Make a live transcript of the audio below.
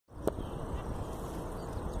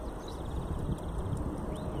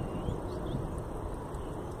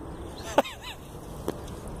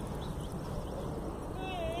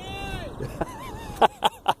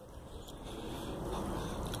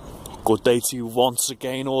Good day to you once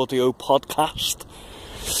again, audio podcast.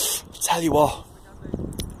 Tell you what,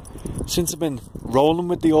 since I've been rolling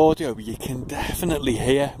with the audio, you can definitely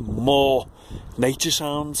hear more nature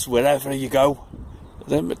sounds wherever you go.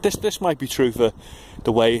 This might be true for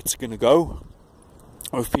the way it's going to go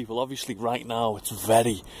with people. Obviously right now it's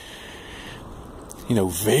very,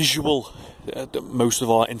 visual, most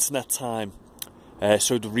of our internet time.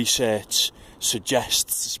 So the research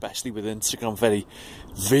suggests, especially with Instagram, very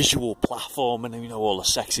visual platform, and all the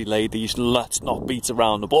sexy ladies, let's not beat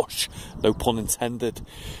around the bush, no pun intended,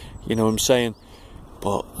 you know what I'm saying.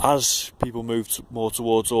 But as people move more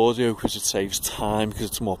towards audio, because it saves time, because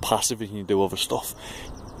it's more passive and you can do other stuff,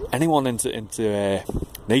 anyone into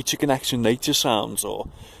NatureConnection, nature sounds or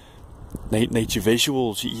nature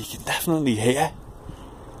visuals, you can definitely hear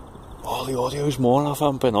all the audio's more. I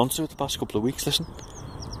haven't been onto it the past couple of weeks. Listen,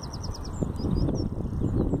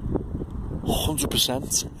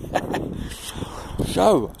 100%.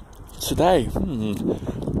 So today,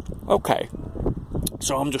 okay.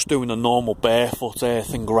 So I'm just doing a normal barefoot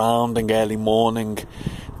earthing grounding early morning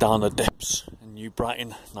down the dips in New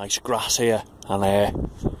Brighton. Nice grass here, and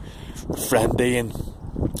friend Ian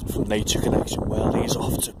from NatureConnection, well, he's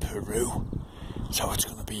off to Peru, so it's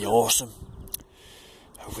going to be awesome.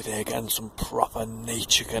 Over there getting some proper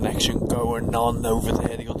nature connection going on over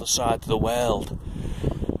there, the other side of the world.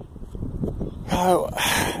 So,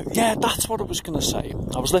 yeah, that's what I was going to say.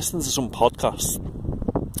 I was listening to some podcasts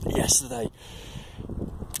yesterday.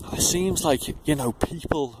 It seems like,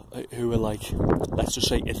 people who are like, let's just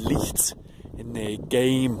say elite in their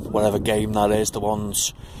game, whatever game that is, the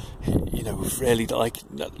ones, really like,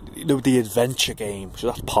 the adventure game.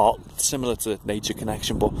 So that's similar to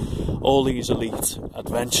NatureConnection, but all these elite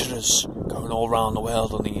adventurers going all around the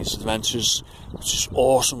world on these adventures, which is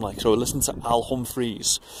awesome. Like, so I listened to Al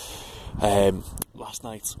Humphreys last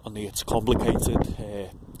night on the It's Complicated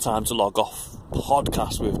Time to Log Off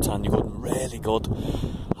podcast with Tanya Gooden, really good.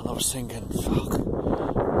 And I was thinking,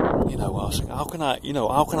 how can I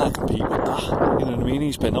compete with that? You know what I mean?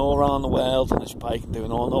 He's been all around the world on his bike and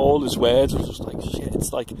doing all his words. I was just like, shit, it's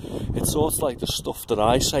sort of like the stuff that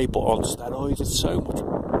I say, but on steroids. It's so much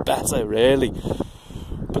better, really.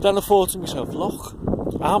 But then I thought to myself, look,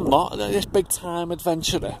 I'm not this big time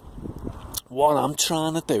adventurer. What I'm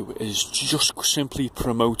trying to do is just simply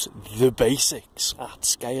promote the basics at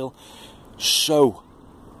scale. So,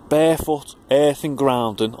 barefoot, earthing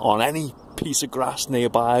grounding on any piece of grass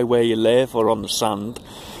nearby where you live or on the sand.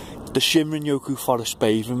 The Shinrin-yoku forest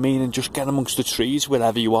bathing, meaning just get amongst the trees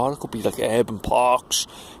wherever you are. It could be like urban parks.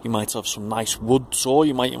 You might have some nice woods, or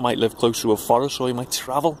you might live close to a forest, or you might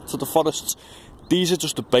travel to the forests. These are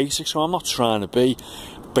just the basics. So I'm not trying to be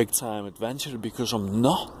a big time adventurer, because I'm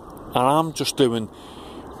not. And I'm just doing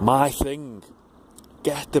my thing.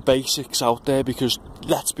 Get the basics out there, because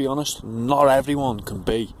let's be honest, not everyone can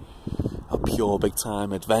be a pure big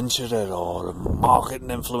time adventurer or a marketing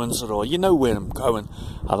influencer, or where I'm going.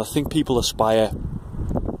 And I think people aspire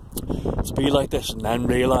to be like this and then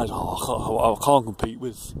realise, I can't compete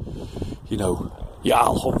with, your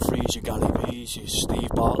Al Humphreys, your Gary Vee's, your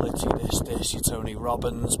Steve Bartlett, your this, your Tony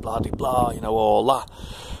Robbins, blah de blah, all that.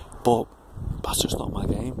 But that's just not my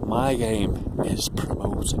game. My game is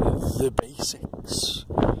promoting the basics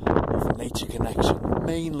of NatureConnection,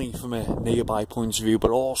 mainly from a nearby point of view,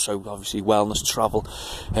 but also obviously wellness travel.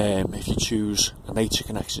 If you choose a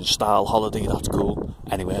NatureConnection style holiday, that's cool.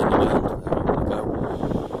 Anywhere in the world, wherever you want to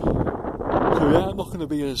go. So yeah, I'm not going to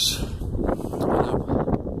be as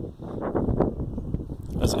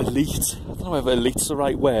elite. I don't know if elite's the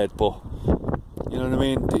right word, but you know what I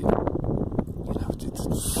mean.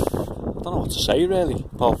 I don't know what to say really,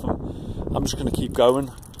 apart from I'm just going to keep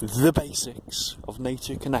going. The basics of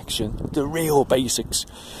NatureConnection, the real basics.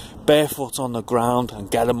 Barefoot on the ground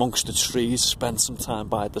and get amongst the trees, spend some time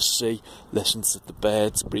by the sea, listen to the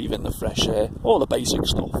birds, breathe in the fresh air, all the basic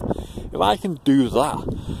stuff. If I can do that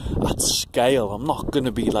at scale, I'm not going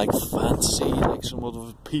to be like fancy like some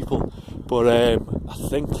other people, but I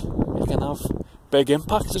think you can have big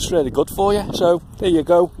impact. It's really good for you. So there you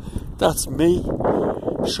go, that's me.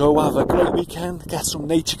 So have a great weekend, get some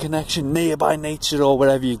nature connection, nearby nature or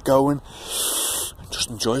wherever you're going.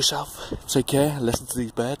 Just enjoy yourself, take care, listen to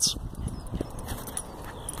these birds.